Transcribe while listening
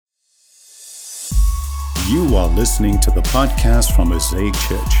You are listening to the podcast from Mosaic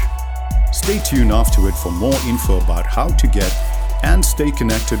Church. Stay tuned after it for more info about how to get and stay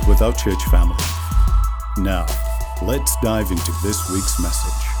connected with our church family. Now, let's dive into this week's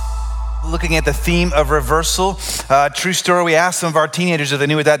message. Looking at the theme of reversal. True story, we asked some of our teenagers if they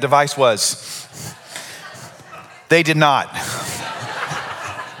knew what that device was. They did not.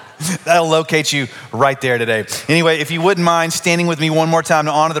 That'll locate you right there today. Anyway, if you wouldn't mind standing with me one more time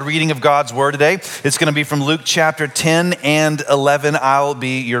to honor the reading of God's word today. It's going to be from Luke chapter 10 and 11. I'll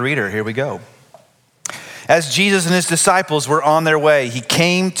be your reader. Here we go. As Jesus and his disciples were on their way, he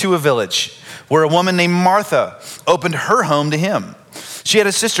came to a village where a woman named Martha opened her home to him. She had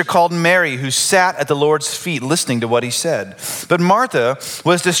a sister called Mary who sat at the Lord's feet listening to what he said. But Martha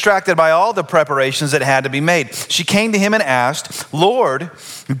was distracted by all the preparations that had to be made. She came to him and asked, "Lord,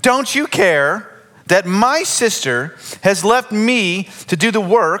 don't you care that my sister has left me to do the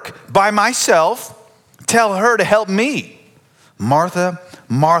work by myself? Tell her to help me." "Martha,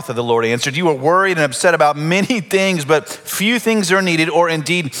 Martha," the Lord answered, "you are worried and upset about many things, but few things are needed, or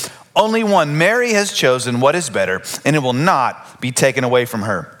indeed only one. Mary has chosen what is better, and it will not be taken away from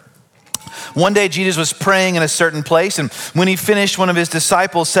her." One day Jesus was praying in a certain place, and when he finished, one of his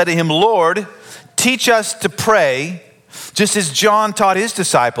disciples said to him, "Lord, teach us to pray, just as John taught his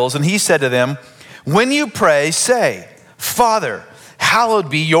disciples." And he said to them, "When you pray, say, 'Father, hallowed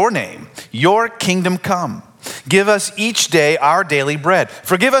be your name. Your kingdom come. Give us each day our daily bread.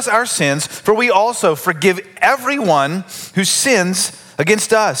 Forgive us our sins, for we also forgive everyone who sins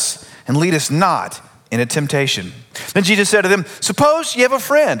against us, and lead us not into temptation.'" Then Jesus said to them, "Suppose you have a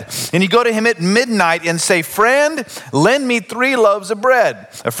friend, and you go to him at midnight and say, 'Friend, lend me 3 loaves of bread.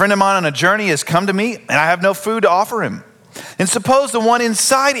 A friend of mine on a journey has come to me, and I have no food to offer him.' And suppose the one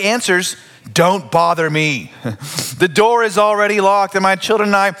inside answers, 'Don't bother me. The door is already locked, and my children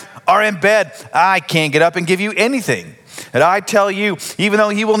and I are in bed. I can't get up and give you anything.' And I tell you, even though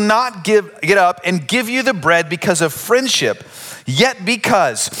he will not get up and give you the bread because of friendship, yet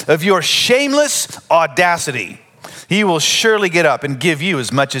because of your shameless audacity, he will surely get up and give you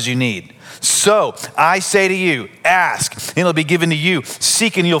as much as you need. So I say to you, ask, and it'll be given to you.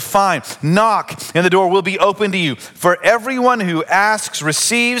 Seek, and you'll find. Knock, and the door will be opened to you. For everyone who asks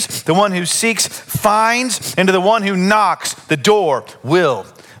receives, the one who seeks finds, and to the one who knocks, the door will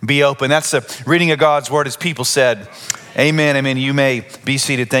be open." That's the reading of God's word, as people said. Amen, amen. You may be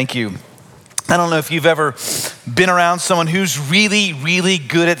seated. Thank you. I don't know if you've ever been around someone who's really, really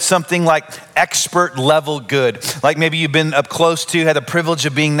good at something, like expert level good. Like maybe you've been up close to, had the privilege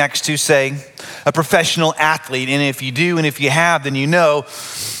of being next to, say, a professional athlete. And if you do, and if you have, then you know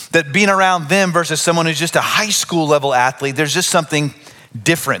that being around them versus someone who's just a high school level athlete, there's just something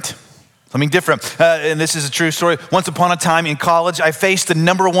different. Something different. And this is a true story. Once upon a time in college, I faced the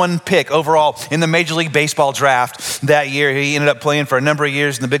number 1 pick overall in the Major League Baseball draft that year. He ended up playing for a number of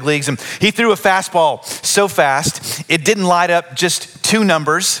years in the big leagues. And he threw a fastball so fast, it didn't light up just 2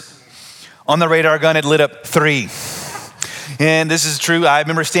 numbers. On the radar gun, it lit up 3. And this is true. I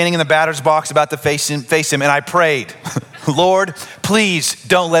remember standing in the batter's box about to face him, and I prayed, "Lord, please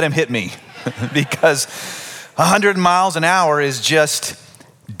don't let him hit me." Because 100 miles an hour is just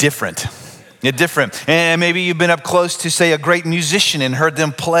different. It's different. And maybe you've been up close to, say, a great musician and heard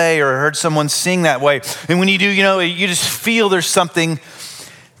them play or heard someone sing that way. And when you do, you just feel there's something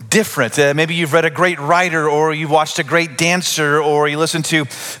different. Maybe you've read a great writer, or you've watched a great dancer, or you listened to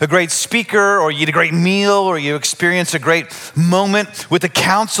a great speaker, or you eat a great meal, or you experience a great moment with a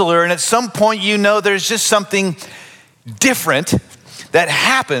counselor. And at some point, there's just something different that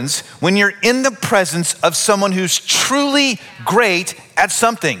happens when you're in the presence of someone who's truly great at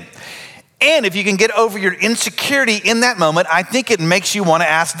something. And if you can get over your insecurity in that moment, I think it makes you want to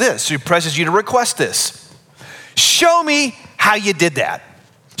ask this. It presses you to request this. Show me how you did that.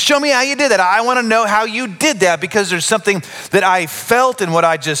 Show me how you did that. I want to know how you did that, because there's something that I felt in what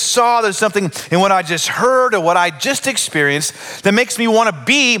I just saw. There's something in what I just heard or what I just experienced that makes me want to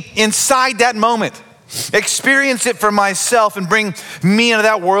be inside that moment. Experience it for myself and bring me into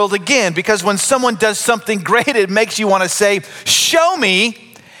that world again. Because when someone does something great, it makes you want to say, "Show me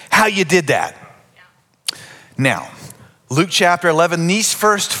how you did that." Now, Luke chapter 11, these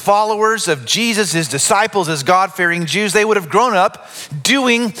first followers of Jesus, his disciples, his God-fearing Jews, they would have grown up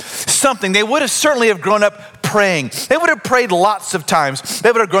doing something. They would have certainly have grown up praying. They would have prayed lots of times.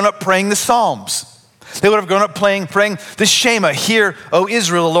 They would have grown up praying the Psalms. They would have grown up praying the Shema, "Hear, O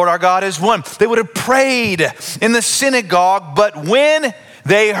Israel, the Lord our God is one." They would have prayed in the synagogue, but when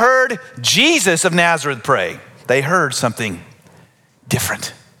they heard Jesus of Nazareth pray, they heard something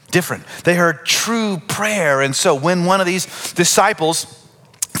different. They heard true prayer. And so when one of these disciples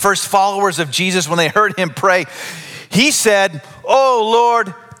first followers of Jesus, when they heard him pray, he said, "Oh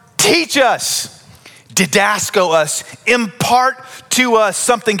Lord, teach us, didasco us, impart to us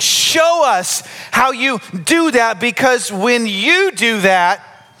something, show us how you do that, because when you do that,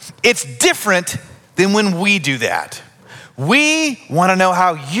 it's different than when we do that. We want to know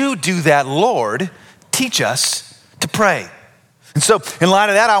how you do that, Lord. Teach us to pray." And so in light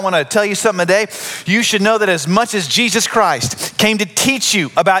of that, I want to tell you something today. You should know that as much as Jesus Christ came to teach you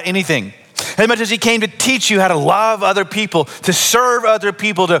about anything, as much as he came to teach you how to love other people, to serve other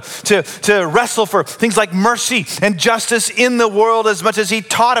people, to wrestle for things like mercy and justice in the world, as much as he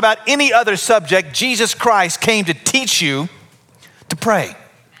taught about any other subject, Jesus Christ came to teach you to pray.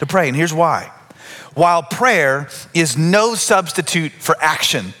 And here's why. While prayer is no substitute for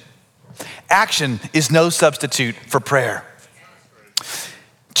action, action is no substitute for prayer.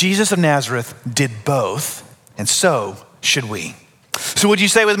 Jesus of Nazareth did both, and so should we. So would you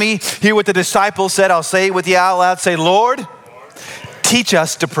say with me, hear what the disciples said? I'll say it with you out loud. Say, Lord, teach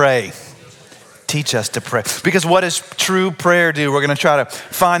us to pray. Teach us to pray. Because what does true prayer do? We're going to try to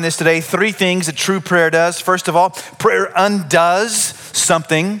find this today. 3 things that true prayer does. First of all, prayer undoes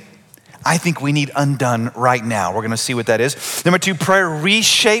something I think we need undone right now. We're going to see what that is. Number 2, prayer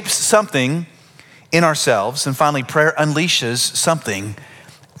reshapes something in ourselves. And finally, prayer unleashes something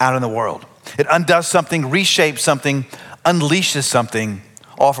out in the world. It undoes something, reshapes something, unleashes something,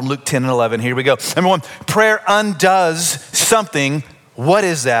 all from Luke 10 and 11. Here we go. Number 1, prayer undoes something. What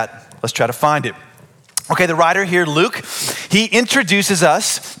is that? Let's try to find it. Okay, the writer here, Luke, he introduces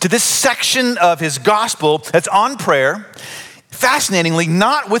us to this section of his gospel that's on prayer. Fascinatingly,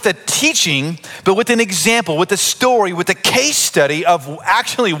 not with a teaching, but with an example, with a story, with a case study of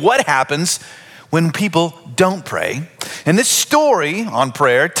actually what happens when people don't pray. And this story on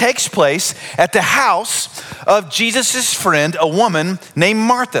prayer takes place at the house of Jesus' friend, a woman named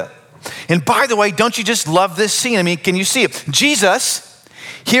Martha. And by the way, don't you just love this scene? I mean, can you see it? Jesus,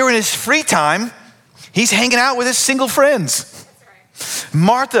 here in his free time, he's hanging out with his single friends.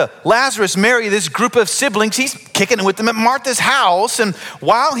 Martha, Lazarus, Mary, this group of siblings, he's kicking it with them at Martha's house. And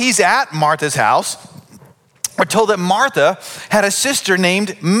while he's at Martha's house, we're told that Martha had a sister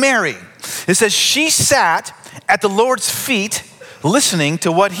named Mary. It says she sat at the Lord's feet listening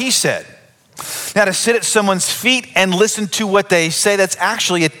to what he said. Now, to sit at someone's feet and listen to what they say, that's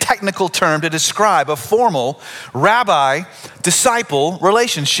actually a technical term to describe a formal rabbi-disciple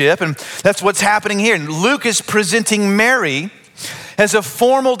relationship. And that's what's happening here. And Luke is presenting Mary as a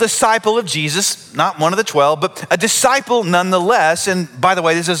formal disciple of Jesus, not one of the 12, but a disciple nonetheless. And by the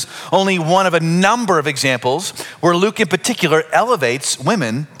way, this is only one of a number of examples where Luke in particular elevates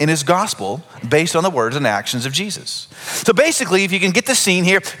women in his gospel based on the words and actions of Jesus. So basically, if you can get the scene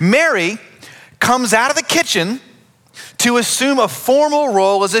here, Mary comes out of the kitchen to assume a formal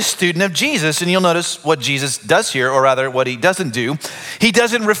role as a student of Jesus. And you'll notice what Jesus does here, or rather what he doesn't do. He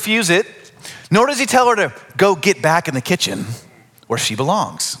doesn't refuse it, nor does he tell her to go get back in the kitchen where she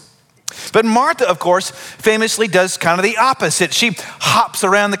belongs. But Martha, of course, famously does kind of the opposite. She hops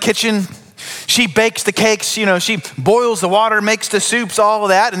around the kitchen. She bakes the cakes, she boils the water, makes the soups, all of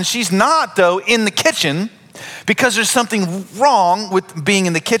that. And she's not, though, in the kitchen because there's something wrong with being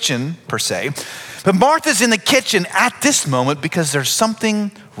in the kitchen, per se. But Martha's in the kitchen at this moment because there's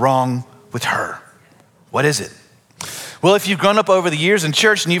something wrong with her. What is it? Well, if you've grown up over the years in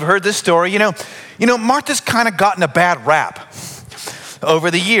church and you've heard this story, Martha's kind of gotten a bad rap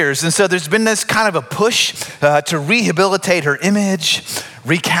over the years. And so there's been this kind of a push to rehabilitate her image,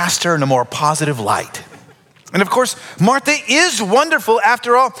 recast her in a more positive light. And of course, Martha is wonderful.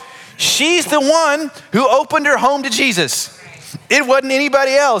 After all, she's the one who opened her home to Jesus. It wasn't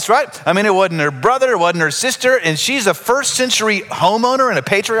anybody else, right? I mean, it wasn't her brother, it wasn't her sister, and she's a first century homeowner in a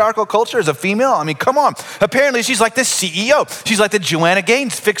patriarchal culture as a female. I mean, come on. Apparently, she's like the CEO. She's like the Joanna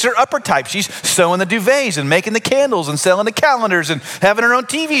Gaines fixer-upper type. She's sewing the duvets and making the candles and selling the calendars and having her own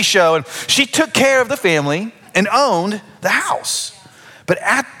TV show. And she took care of the family and owned the house. But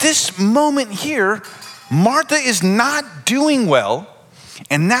at this moment here, Martha is not doing well.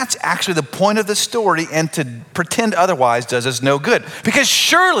 And that's actually the point of the story, and to pretend otherwise does us no good. Because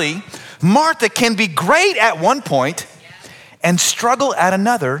surely Martha can be great at one point and struggle at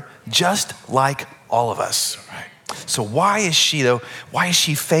another, just like all of us. So why is she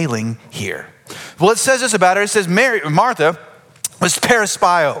failing here? Well, it says this about her. It says Martha was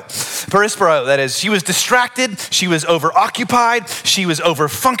perispiro, that is. She was distracted, she was overoccupied, she was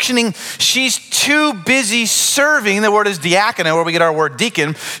overfunctioning. She's too busy serving, the word is diakono, where we get our word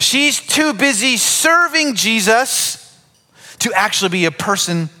deacon. She's too busy serving Jesus to actually be a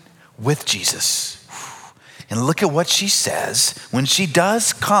person with Jesus. And look at what she says when she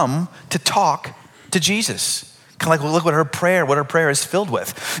does come to talk to Jesus. Kind of like, well, look what her prayer is filled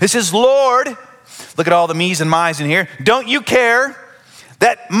with. It says, Lord, look at all the me's and my's in here. Don't you care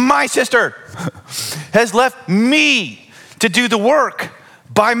that my sister has left me to do the work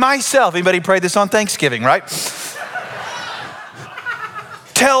by myself? Anybody prayed this on Thanksgiving, right?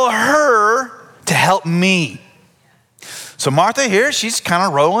 Tell her to help me. So Martha here, she's kind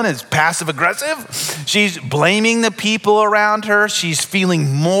of rolling as passive aggressive. She's blaming the people around her. She's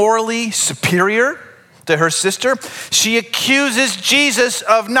feeling morally superior to her sister. She accuses Jesus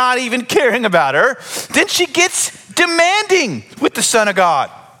of not even caring about her. Then she gets demanding with the Son of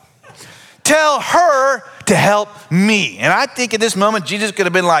God. Tell her to help me. And I think at this moment, Jesus could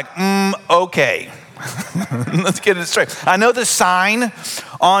have been like, okay. Let's get it straight. I know the sign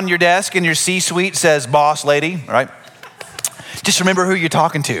on your desk in your C-suite says boss lady, right? Just remember who you're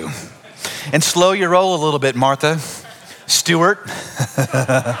talking to. And slow your roll a little bit, Martha Stewart.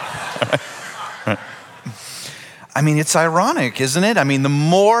 I mean, it's ironic, isn't it? I mean, the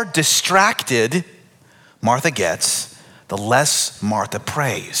more distracted Martha gets, the less Martha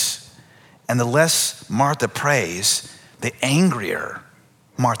prays. And the less Martha prays, the angrier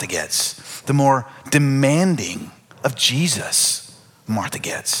Martha gets. The more demanding of Jesus Martha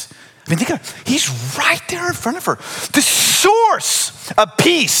gets. I mean, think of it. He's right there in front of her. The source of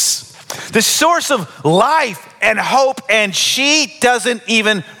peace, the source of life and hope, and she doesn't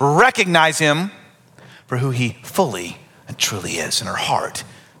even recognize him for who he fully and truly is, and her heart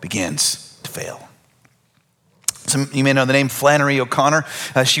begins to fail. Some, you may know the name Flannery O'Connor.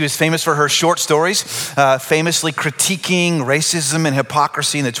 She was famous for her short stories, famously critiquing racism and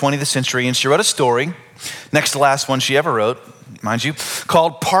hypocrisy in the 20th century, and she wrote a story, next to the last one she ever wrote, mind you,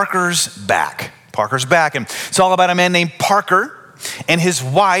 called Parker's Back. Parker's Back, and it's all about a man named Parker and his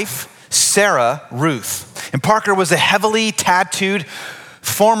wife, Sarah Ruth. And Parker was a heavily tattooed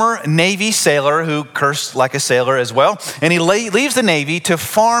former Navy sailor who cursed like a sailor as well. And he leaves the Navy to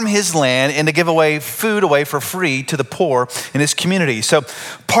farm his land and to give away food away for free to the poor in his community. So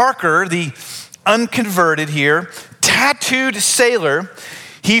Parker, the unconverted here, tattooed sailor,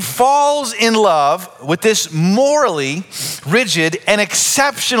 he falls in love with this morally rigid and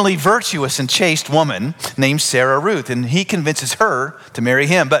exceptionally virtuous and chaste woman named Sarah Ruth, and he convinces her to marry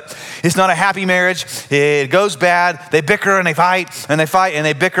him. But it's not a happy marriage. It goes bad. They bicker and they fight and they fight and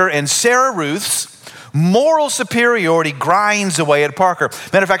they bicker, and Sarah Ruth's moral superiority grinds away at Parker.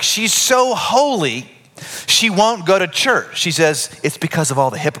 Matter of fact, she's so holy, she won't go to church. She says it's because of all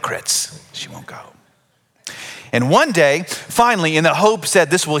the hypocrites. She won't go. And one day, finally, in the hopes that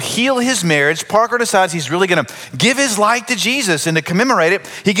this will heal his marriage, Parker decides he's really going to give his life to Jesus. And to commemorate it,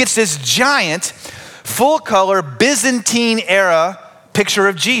 he gets this giant, full-color, Byzantine-era picture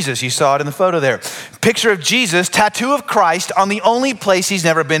of Jesus. You saw it in the photo there. Picture of Jesus, tattoo of Christ on the only place he's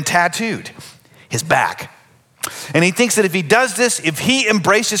never been tattooed, his back. And he thinks that if he does this, if he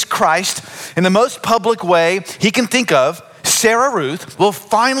embraces Christ in the most public way he can think of, Sarah Ruth will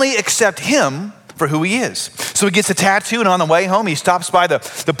finally accept him for who he is. So he gets a tattoo, and on the way home, he stops by the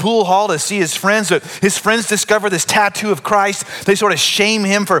pool hall to see his friends. His friends discover this tattoo of Christ. They sort of shame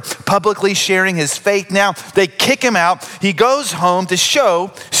him for publicly sharing his faith. Now they kick him out. He goes home to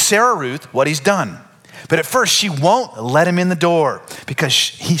show Sarah Ruth what he's done. But at first, she won't let him in the door because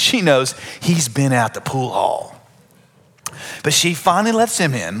she knows he's been at the pool hall. But she finally lets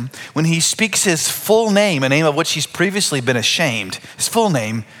him in when he speaks his full name, a name of which he's previously been ashamed. His full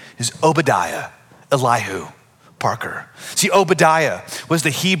name is Obadiah Elihu Parker. See, Obadiah was the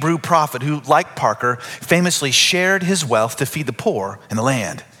Hebrew prophet who, like Parker, famously shared his wealth to feed the poor in the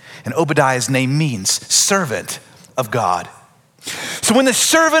land. And Obadiah's name means servant of God. So when the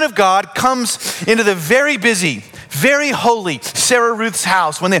servant of God comes into the very busy, very holy Sarah Ruth's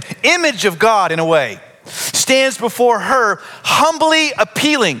house, when the image of God, in a way, stands before her, humbly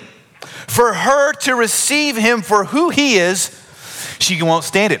appealing for her to receive him for who he is, she won't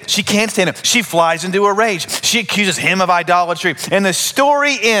stand it. She can't stand it. She flies into a rage. She accuses him of idolatry. And the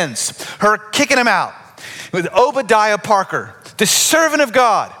story ends, her kicking him out, with Obadiah Parker, the servant of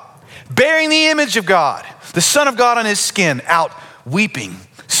God, bearing the image of God, the Son of God on his skin, out weeping,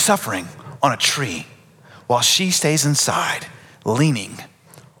 suffering on a tree, while she stays inside, leaning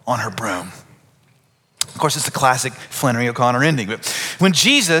on her broom. Of course, it's the classic Flannery O'Connor ending. But when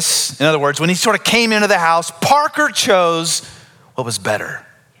Jesus, in other words, when he sort of came into the house, Parker chose what was better.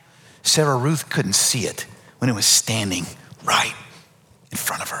 Sarah Ruth couldn't see it when it was standing right in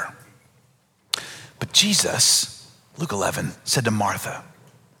front of her. But Jesus, Luke 11, said to Martha,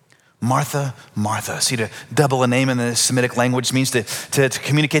 Martha, Martha. See, to double a name in the Semitic language means to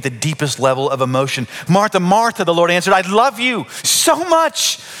communicate the deepest level of emotion. Martha, Martha, the Lord answered, I love you so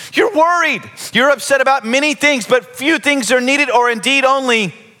much. You're worried. You're upset about many things, but few things are needed, or indeed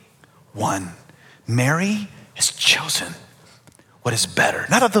only one. Mary has chosen what is better.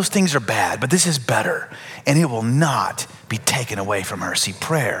 Not that those things are bad, but this is better, and it will not be taken away from her. See,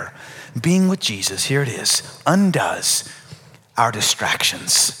 prayer, being with Jesus, here it is, undoes our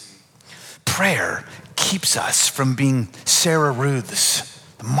distractions. Prayer keeps us from being Sarah Ruths,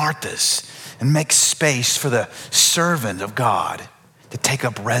 the Marthas, and makes space for the servant of God to take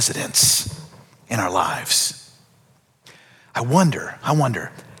up residence in our lives. I wonder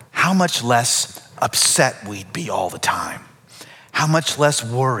how much less upset we'd be all the time, how much less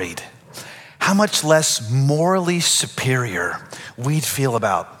worried, how much less morally superior we'd feel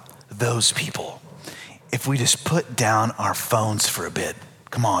about those people if we just put down our phones for a bit.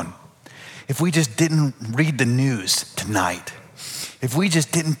 Come on. If we just didn't read the news tonight, if we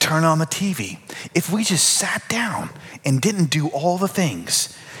just didn't turn on the TV, if we just sat down and didn't do all the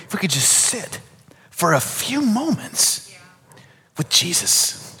things, if we could just sit for a few moments with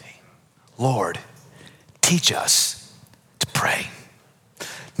Jesus. Lord, teach us to pray.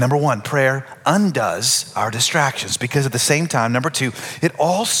 Number one, prayer undoes our distractions because at the same time, number two, it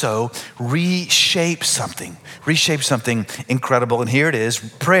also reshapes something incredible. And here it is,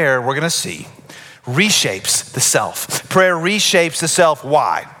 prayer, we're gonna see, reshapes the self. Prayer reshapes the self.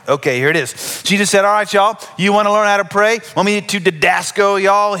 Why? Okay, here it is. Jesus said, all right, y'all, you wanna learn how to pray? Want me to didasco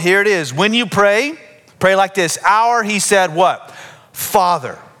y'all? Here it is. When you pray like this. He said what?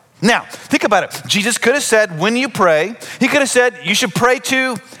 Father. Now, think about it. Jesus could have said, when you pray, he could have said, you should pray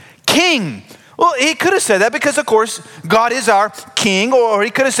to King. Well, he could have said that because, of course, God is our King. Or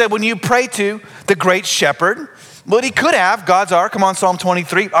he could have said, when you pray to the great shepherd. Well, he could have. God's our, come on, Psalm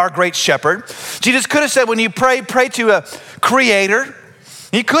 23, our great shepherd. Jesus could have said, when you pray to a creator.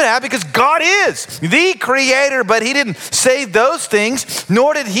 He could have, because God is the creator, but he didn't say those things,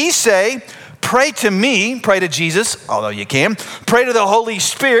 nor did he say, pray to me, pray to Jesus, although you can. Pray to the Holy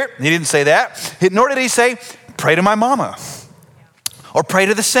Spirit. He didn't say that. Nor did he say, pray to my mama. Or pray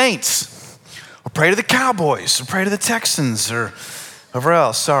to the Saints. Or pray to the Cowboys. Or pray to the Texans. Or whoever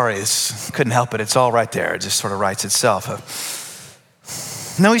else. Sorry, couldn't help it. It's all right there. It just sort of writes itself.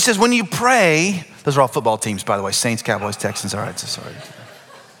 No, he says, when you pray, those are all football teams, by the way. Saints, Cowboys, Texans. All right, sorry.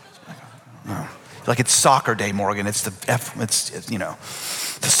 No. Like it's soccer day, Morgan. It's the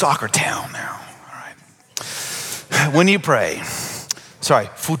soccer town now. All right. When you pray,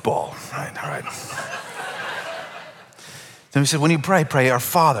 football. All right. Then he said, when you pray our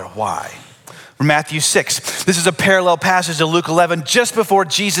Father. Why? From Matthew 6. This is a parallel passage to Luke 11, just before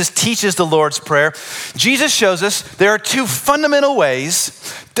Jesus teaches the Lord's Prayer. Jesus shows us there are two fundamental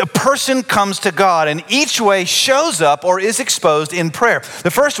ways a person comes to God, and each way shows up or is exposed in prayer.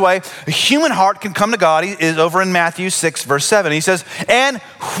 The first way a human heart can come to God is over in Matthew 6, verse 7. He says, and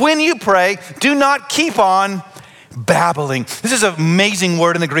when you pray, do not keep on babbling. This is an amazing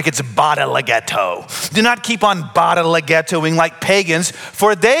word in the Greek. It's bada-legeto. Do not keep on bada-legetoing like pagans,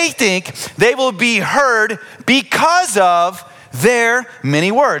 for they think they will be heard because of their many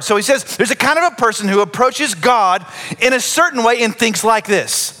words. So he says there's a kind of a person who approaches God in a certain way and thinks like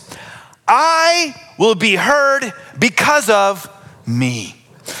this: I will be heard because of me.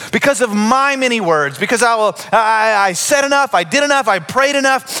 Because of my many words, because I said enough, I did enough, I prayed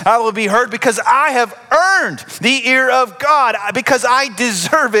enough, I will be heard because I have earned the ear of God, because I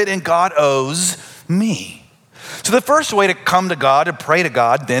deserve it and God owes me. So the first way to come to God, to pray to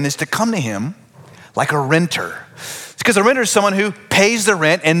God then, is to come to him like a renter. Because a renter is someone who pays the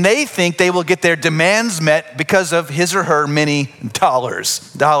rent and they think they will get their demands met because of his or her many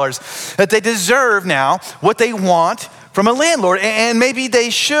dollars. That they deserve now what they want from a landlord, and maybe they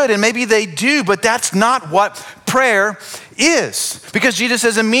should, and maybe they do, but that's not what prayer is. Because Jesus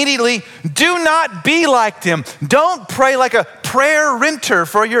says immediately, do not be like them. Don't pray like a prayer renter,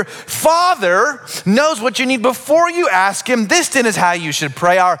 for your Father knows what you need before you ask him. This then is how you should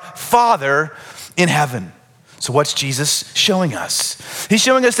pray: our Father in heaven. So what's Jesus showing us? He's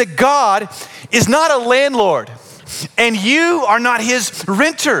showing us that God is not a landlord, and you are not his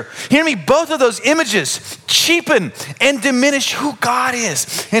renter. Hear me, both of those images cheapen and diminish who God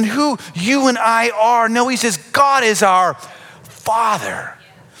is and who you and I are. No, he says God is our Father.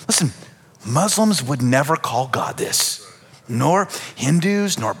 Listen, Muslims would never call God this, nor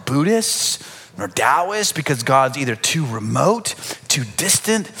Hindus, nor Buddhists, nor Taoists, because God's either too remote, too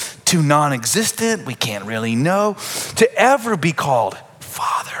distant, too non-existent, we can't really know, to ever be called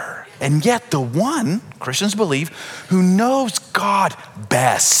Father. and yet the one, Christians believe, who knows God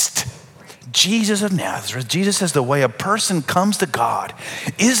best, Jesus of Nazareth. Jesus says the way a person comes to God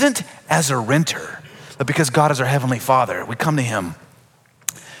isn't as a renter, but because God is our heavenly Father. We come to him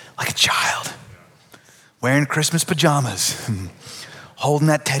like a child, wearing Christmas pajamas, holding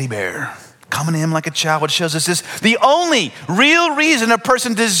that teddy bear, coming to him like a child. What shows us this? The only real reason a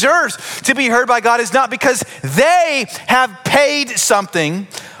person deserves to be heard by God is not because they have paid something.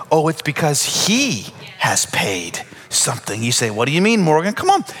 Oh, it's because he has paid something. You say, what do you mean, Morgan? Come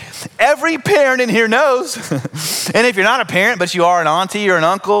on. Every parent in here knows. And if you're not a parent, but you are an auntie or an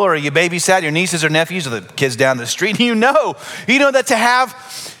uncle, or you babysat your nieces or nephews or the kids down the street, you know that to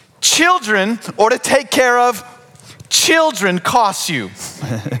have children or to take care of children costs you.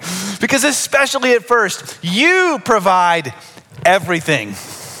 Because especially at first, you provide everything.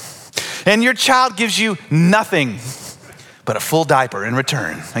 And your child gives you nothing but a full diaper in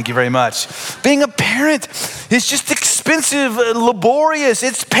return. Thank you very much. Being a parent is just expensive, laborious,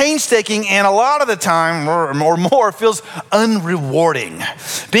 it's painstaking, and a lot of the time, or more, feels unrewarding.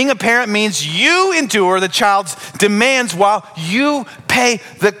 Being a parent means you endure the child's demands while you pay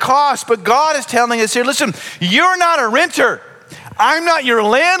the cost. But God is telling us here, listen, you're not a renter. I'm not your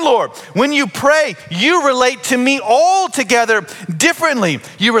landlord. When you pray, you relate to me altogether differently.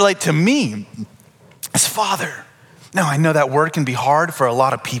 You relate to me as Father. Now, I know that word can be hard for a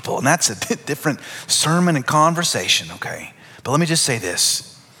lot of people, and that's a different sermon and conversation, okay? But let me just say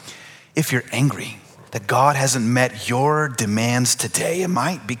this. If you're angry that God hasn't met your demands today, it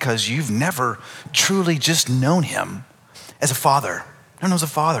might because you've never truly just known him as a father. Known as a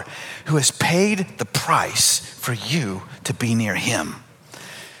father who has paid the price for you to be near him.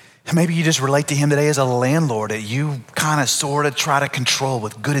 Maybe you just relate to him today as a landlord that you kind of sort of try to control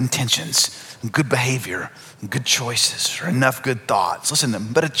with good intentions and good behavior and good choices or enough good thoughts. Listen to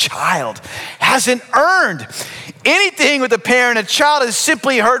them. But a child hasn't earned anything with a parent. A child is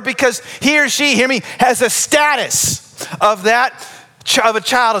simply heard because he or she, hear me, has a status of a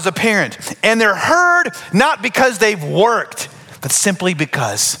child as a parent. And they're heard not because they've worked, but simply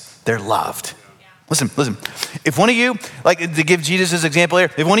because they're loved. Listen. If one of you, like to give Jesus' example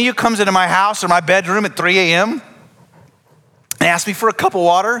here, if one of you comes into my house or my bedroom at 3 a.m. and asks me for a cup of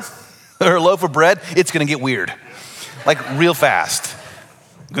water or a loaf of bread, it's gonna get weird, like real fast.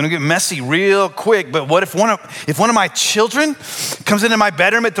 Gonna get messy real quick. But what if one of my children comes into my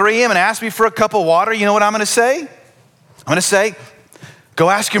bedroom at 3 a.m. and asks me for a cup of water? You know what I'm gonna say? I'm gonna say, go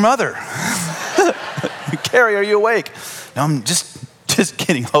ask your mother. Carrie, are you awake? No, I'm just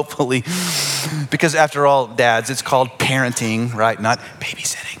kidding, hopefully. Because after all, dads, it's called parenting, right? Not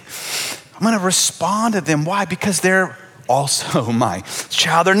babysitting. I'm gonna respond to them. Why? Because they're also my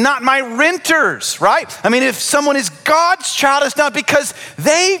child. They're not my renters, right? I mean, if someone is God's child, it's not because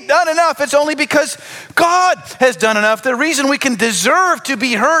they've done enough. It's only because God has done enough. The reason we can deserve to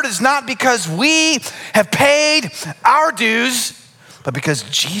be heard is not because we have paid our dues, but because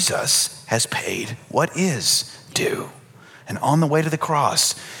Jesus has paid what is due. And on the way to the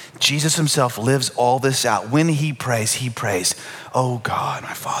cross, Jesus himself lives all this out. When he prays, oh God,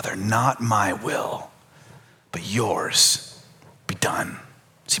 my Father, not my will, but yours be done.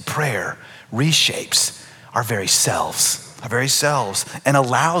 See, prayer reshapes our very selves, and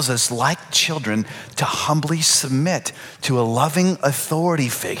allows us, like children, to humbly submit to a loving authority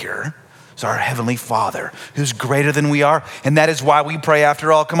figure. It's our heavenly Father who's greater than we are. And that is why we pray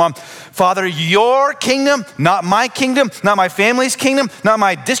after all. Come on. Father, your kingdom, not my kingdom, not my family's kingdom, not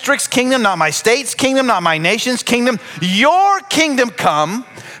my district's kingdom, not my state's kingdom, not my nation's kingdom. Your kingdom come.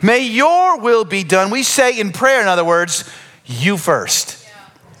 May your will be done. We say in prayer, in other words, you first.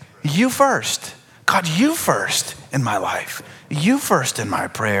 You first. God, you first in my life. You first in my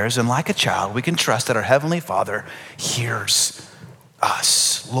prayers. And like a child, we can trust that our heavenly Father hears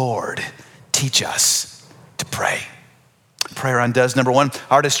us. Lord, teach us to pray. Prayer undoes, number one,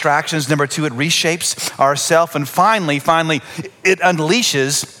 our distractions. Number two, it reshapes ourself. And finally, it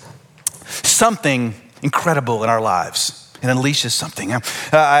unleashes something incredible in our lives. It unleashes something.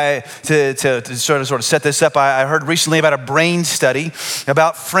 To sort of set this up, I heard recently about a brain study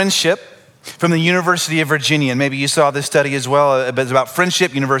about friendship from the University of Virginia. And maybe you saw this study as well, but it's about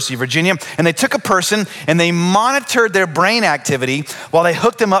friendship, University of Virginia. And they took a person and they monitored their brain activity while they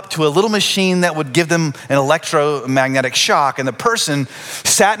hooked them up to a little machine that would give them an electromagnetic shock. And the person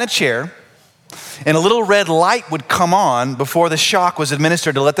sat in a chair and a little red light would come on before the shock was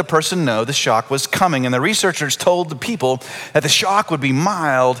administered to let the person know the shock was coming. And the researchers told the people that the shock would be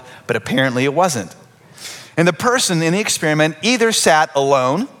mild, but apparently it wasn't. And the person in the experiment either sat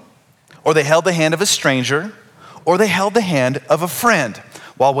alone, or they held the hand of a stranger, or they held the hand of a friend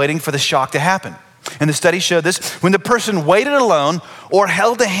while waiting for the shock to happen. And the study showed this. When the person waited alone or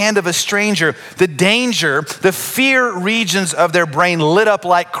held the hand of a stranger, the danger, the fear regions of their brain lit up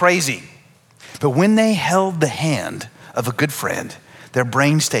like crazy. But when they held the hand of a good friend, their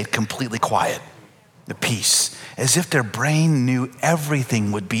brain stayed completely quiet, the peace, as if their brain knew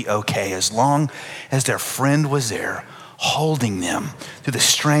everything would be okay as long as their friend was there holding them through the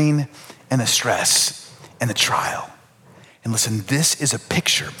strain and the stress and the trial. And listen, this is a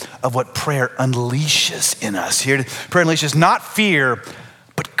picture of what prayer unleashes in us. Here, prayer unleashes not fear,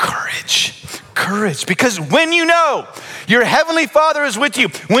 but courage. Courage, because when you know your heavenly Father is with you,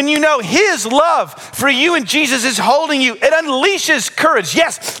 when you know his love for you and Jesus is holding you, it unleashes courage.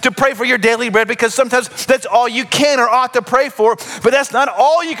 Yes, to pray for your daily bread, because sometimes that's all you can or ought to pray for, but that's not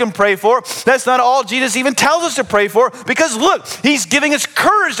all you can pray for. That's not all Jesus even tells us to pray for, because look, he's giving us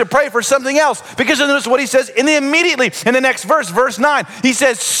courage to pray for something else, because notice what he says immediately in the next verse, verse 9. He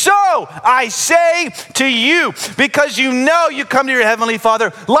says, so I say to you, because you know you come to your heavenly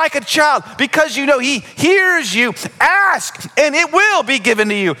Father like a child, because you know he hears you, ask and it will be given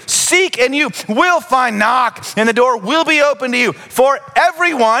to you. Seek and you will find. Knock and the door will be open to you. For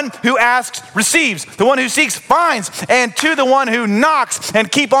everyone who asks receives. The one who seeks finds. And to the one who knocks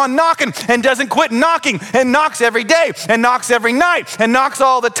and keep on knocking and doesn't quit knocking and knocks every day and knocks every night and knocks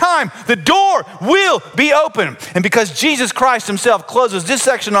all the time, the door will be open. And because Jesus Christ himself closes this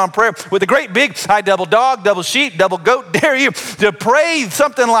section on prayer with a great big, I double dog, double sheep, double goat, dare you to pray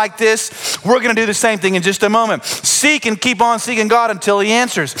something like this, we're going to do the same thing in just a moment. Seek and keep on seeking God until he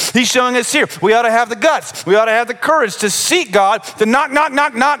answers. He's showing us here, we ought to have the guts, we ought to have the courage to seek God, to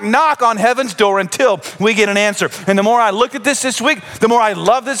knock on heaven's door until we get an answer. And the more I looked at this week, the more I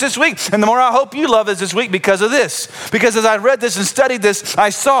love this week, and the more I hope you love this week because of this. Because as I read this and studied this, I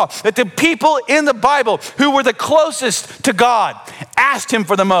saw that the people in the Bible who were the closest to God asked him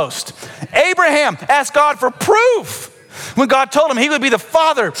for the most. Abraham asked God for proof when God told him he would be the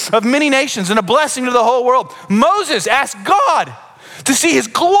father of many nations and a blessing to the whole world. Moses asked God to see his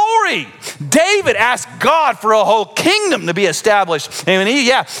glory. David asked God for a whole kingdom to be established. And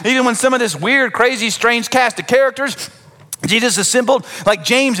even when some of this weird, crazy, strange cast of characters Jesus assembled, like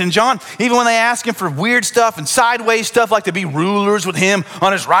James and John, even when they asked him for weird stuff and sideways stuff, like to be rulers with him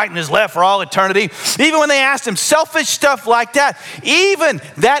on his right and his left for all eternity, even when they asked him selfish stuff like that, even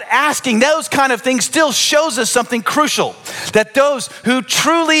that asking those kind of things still shows us something crucial, that those who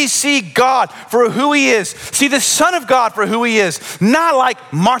truly see God for who he is, see the Son of God for who he is, not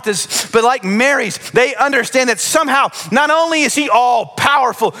like Martha's, but like Mary's, they understand that somehow not only is he all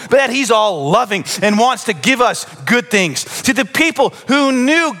powerful, but that he's all loving and wants to give us good things. See, the people who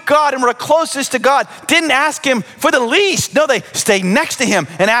knew God and were closest to God didn't ask him for the least. No, they stayed next to him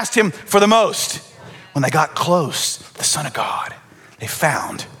and asked him for the most. When they got close to the Son of God, they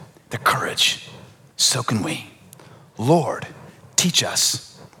found the courage. So can we. Lord, teach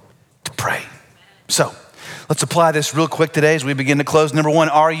us to pray. So let's apply this real quick today as we begin to close. Number one,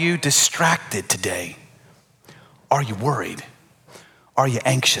 are you distracted today? Are you worried? Are you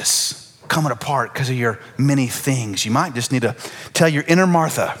anxious? Coming apart because of your many things. You might just need to tell your inner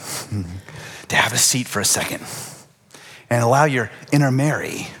Martha to have a seat for a second and allow your inner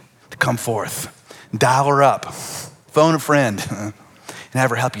Mary to come forth. Dial her up, phone a friend, and have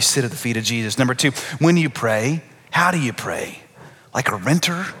her help you sit at the feet of Jesus. Number two, when you pray, how do you pray? Like a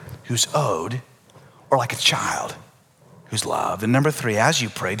renter who's owed, or like a child who's loved? And number three, as you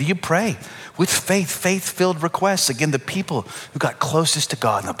pray, do you pray with faith-filled requests? Again, the people who got closest to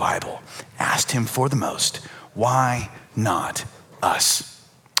God in the Bible asked him for the most. Why not us?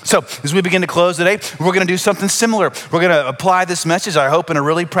 So as we begin to close today, we're going to do something similar. We're going to apply this message, I hope, in a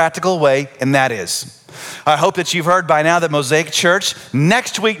really practical way, and that is, I hope that you've heard by now that Mosaic Church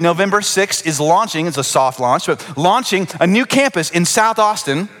next week, November 6th, is launching, it's a soft launch, but launching a new campus in South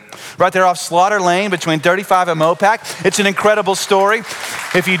Austin, right there off Slaughter Lane between 35 and Mopac. It's an incredible story.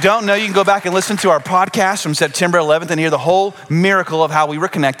 If you don't know, you can go back and listen to our podcast from September 11th and hear the whole miracle of how we were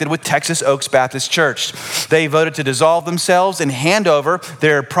connected with Texas Oaks Baptist Church. They voted to dissolve themselves and hand over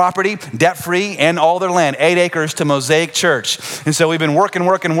their property, debt-free, and all their land, 8 acres, to Mosaic Church. And so we've been working.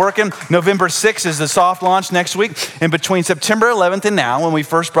 November 6th is the soft launch next week. And between September 11th and now, when we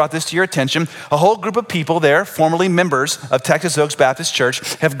first brought this to your attention, a whole group of people there, formerly members of Texas Oaks Baptist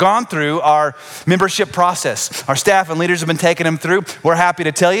Church, have gone through our membership process. Our staff and leaders have been taking them through. We're happy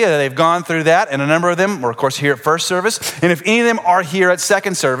to tell you that they've gone through that, and a number of them were, of course, here at first service. And if any of them are here at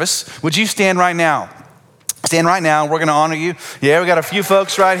second service, would you stand right now? Stand right now. We're going to honor you. Yeah, we got a few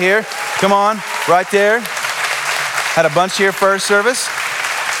folks right here. Come on, right there. Had a bunch here first service.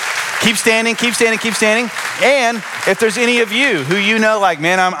 Keep standing. And if there's any of you who you know, like,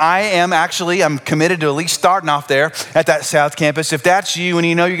 man, I'm committed to at least starting off there at that South Campus. If that's you and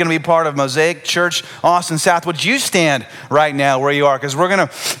you know you're going to be part of Mosaic Church Austin South, would you stand right now where you are? Because we're going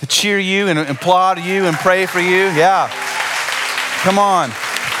to cheer you and applaud you and pray for you. Yeah. Come on.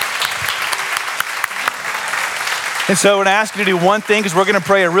 And so we're going to ask you to do one thing, because we're going to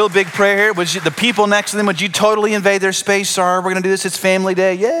pray a real big prayer here. The people next to them, would you totally invade their space? Sorry, we're going to do this. It's family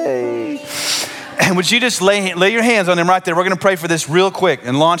day. Yay. And would you just lay your hands on them right there? We're going to pray for this real quick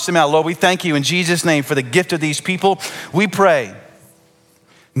and launch them out. Lord, we thank you in Jesus' name for the gift of these people. We pray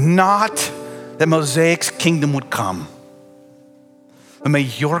not that Mosaic's kingdom would come, but may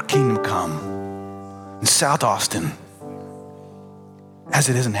your kingdom come in South Austin as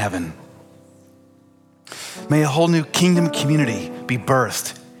it is in heaven. May a whole new kingdom community be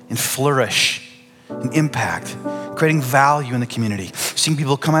birthed and flourish and impact, creating value in the community, seeing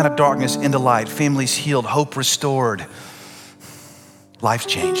people come out of darkness into light, families healed, hope restored, lives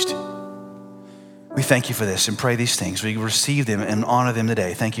changed. We thank you for this and pray these things. We receive them and honor them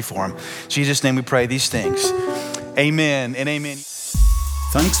today. Thank you for them. In Jesus' name we pray these things. Amen and amen.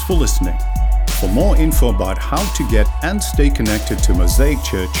 Thanks for listening. For more info about how to get and stay connected to Mosaic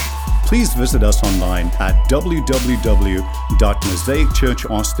Church, please visit us online at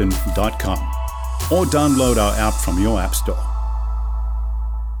www.mosaicchurchaustin.com or download our app from your app store.